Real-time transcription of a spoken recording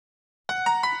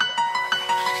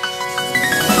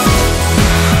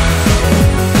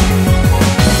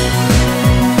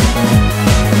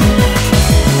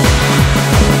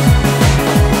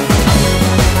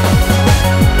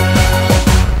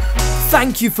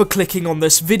Thank you for clicking on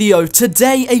this video.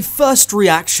 Today, a first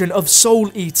reaction of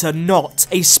Soul Eater Not,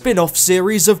 a spin-off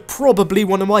series of probably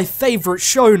one of my favourite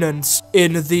shonens.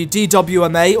 In the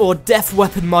DWMA, or Death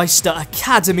Weapon Meister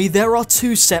Academy, there are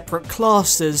two separate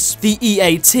classes. The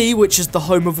EAT, which is the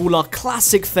home of all our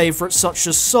classic favourites such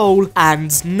as Soul,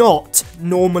 and Not,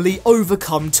 normally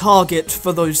Overcome Target,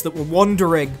 for those that were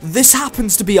wondering. This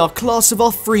happens to be our class of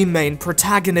our three main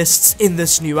protagonists in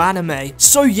this new anime.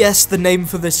 So yes, the name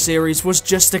for this series was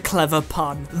just a clever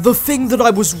pun. The thing that I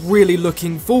was really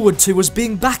looking forward to was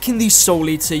being back in the Soul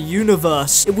Eater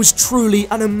universe. It was truly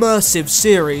an immersive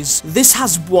series. This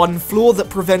has one flaw that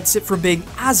prevents it from being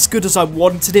as good as I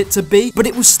wanted it to be, but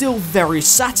it was still very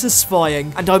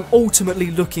satisfying, and I'm ultimately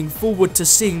looking forward to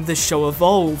seeing this show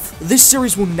evolve. This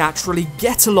series will naturally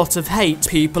get a lot of hate.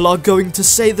 People are going to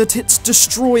say that it's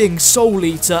destroying Soul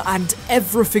Eater and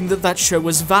everything that show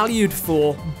was valued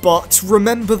for, but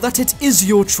remember that it is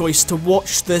your choice to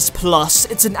watch this, plus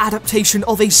it's an adaptation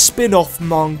of a spin-off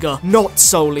manga, not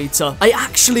Soul Eater. I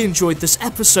actually enjoyed this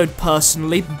episode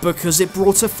personally because it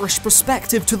brought a fresh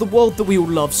perspective to the world that we all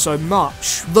love so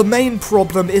much. The main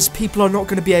problem is people are not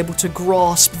going to be able to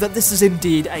grasp that this is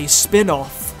indeed a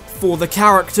spin-off. For the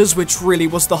characters, which really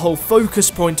was the whole focus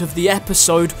point of the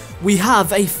episode, we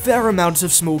have a fair amount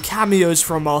of small cameos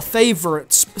from our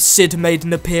favourites. Sid made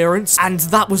an appearance, and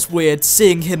that was weird,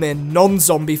 seeing him in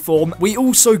non-zombie form. We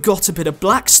also got a bit of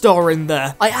Black Star in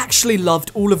there. I actually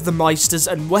loved all of the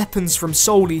meisters and weapons from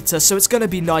Soul Eater, so it's going to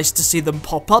be nice to see them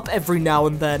pop up every now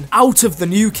and then. Out of the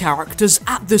new characters,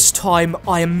 at this time,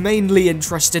 I am mainly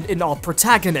interested in our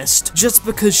protagonist, just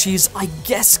because she's, I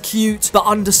guess, cute, but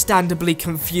understandably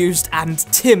confused and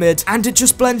timid, and it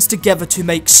just blends together to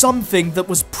make something that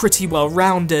was pretty well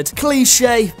rounded.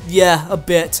 Cliche? Yeah, a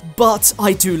bit, but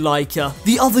I do like her.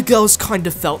 The other girls kind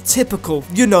of felt typical.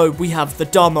 You know, we have the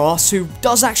dumbass who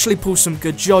does actually pull some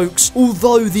good jokes,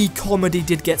 although the comedy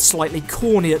did get slightly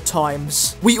corny at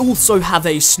times. We also have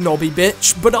a snobby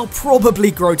bitch, but I'll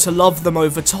probably grow to love them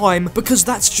over time because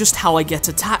that's just how I get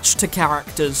attached to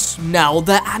characters. Now,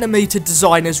 their animated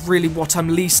design is really what I'm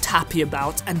least happy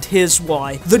about, and here's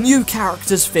why. The new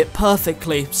characters fit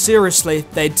perfectly, seriously,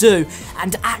 they do,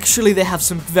 and actually they have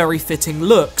some very fitting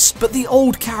looks, but the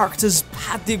old characters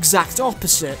had the exact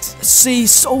opposite. See,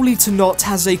 Soul Eater Not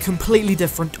has a completely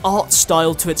different art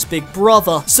style to its big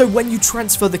brother, so when you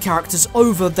transfer the characters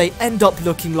over, they end up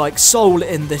looking like Soul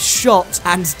in this shot,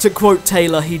 and to quote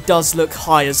Taylor, he does look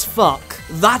high as fuck.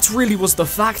 That really was the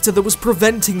factor that was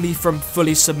preventing me from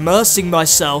fully submersing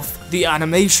myself. The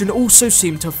animation also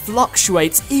seemed to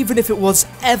fluctuate, even if it was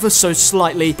ever so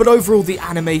slightly, but overall the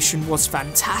animation was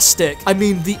fantastic. I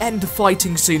mean, the end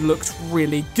fighting scene looked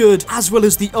really good, as well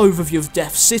as the overview of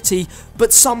Death City,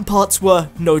 but some parts were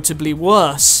notably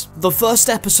worse. The first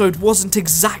episode wasn't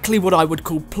exactly what I would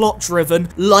call plot-driven.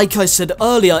 Like I said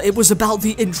earlier, it was about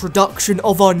the introduction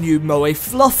of our new Moe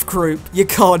Fluff group. You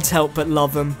can't help but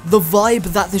love them. The vibe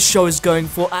that this show is going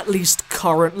for, at least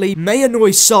currently, may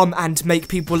annoy some and make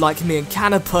people like me and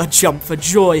Caniper jump for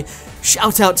joy.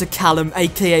 Shout out to Callum,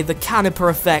 aka the Caniper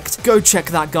Effect, go check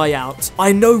that guy out.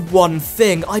 I know one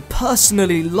thing, I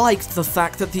personally liked the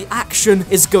fact that the action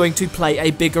is going to play a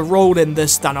bigger role in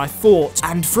this than I thought,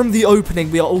 and from the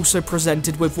opening we are also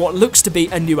presented with what looks to be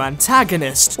a new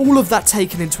antagonist. All of that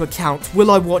taken into account, will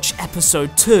I watch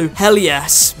episode 2? Hell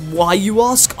yes. Why, you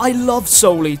ask? I love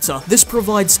Soul Eater. This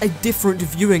provides a different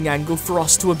viewing angle for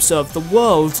us to observe the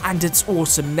world, and its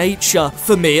awesome nature.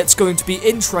 For me, it's going to be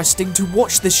interesting to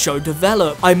watch this show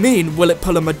develop. I mean, will it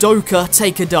pull a Madoka,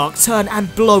 take a dark turn,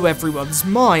 and blow everyone's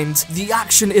mind? The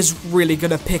action is really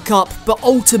gonna pick up, but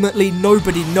ultimately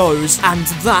nobody knows, and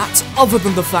that, other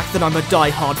than the fact that I'm a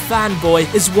die-hard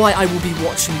fanboy, is why I will be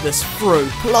watching this through.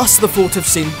 Plus, the thought of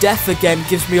seeing Death again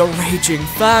gives me a raging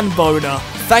fan boner.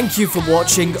 Thank you for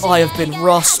watching. I have been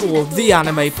Russ, or The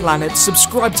Anime Planet.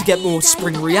 Subscribe to get more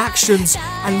spring reactions,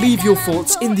 and leave your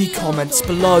thoughts in the comments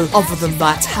below. Other than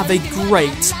that, have a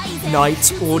great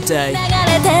night or day.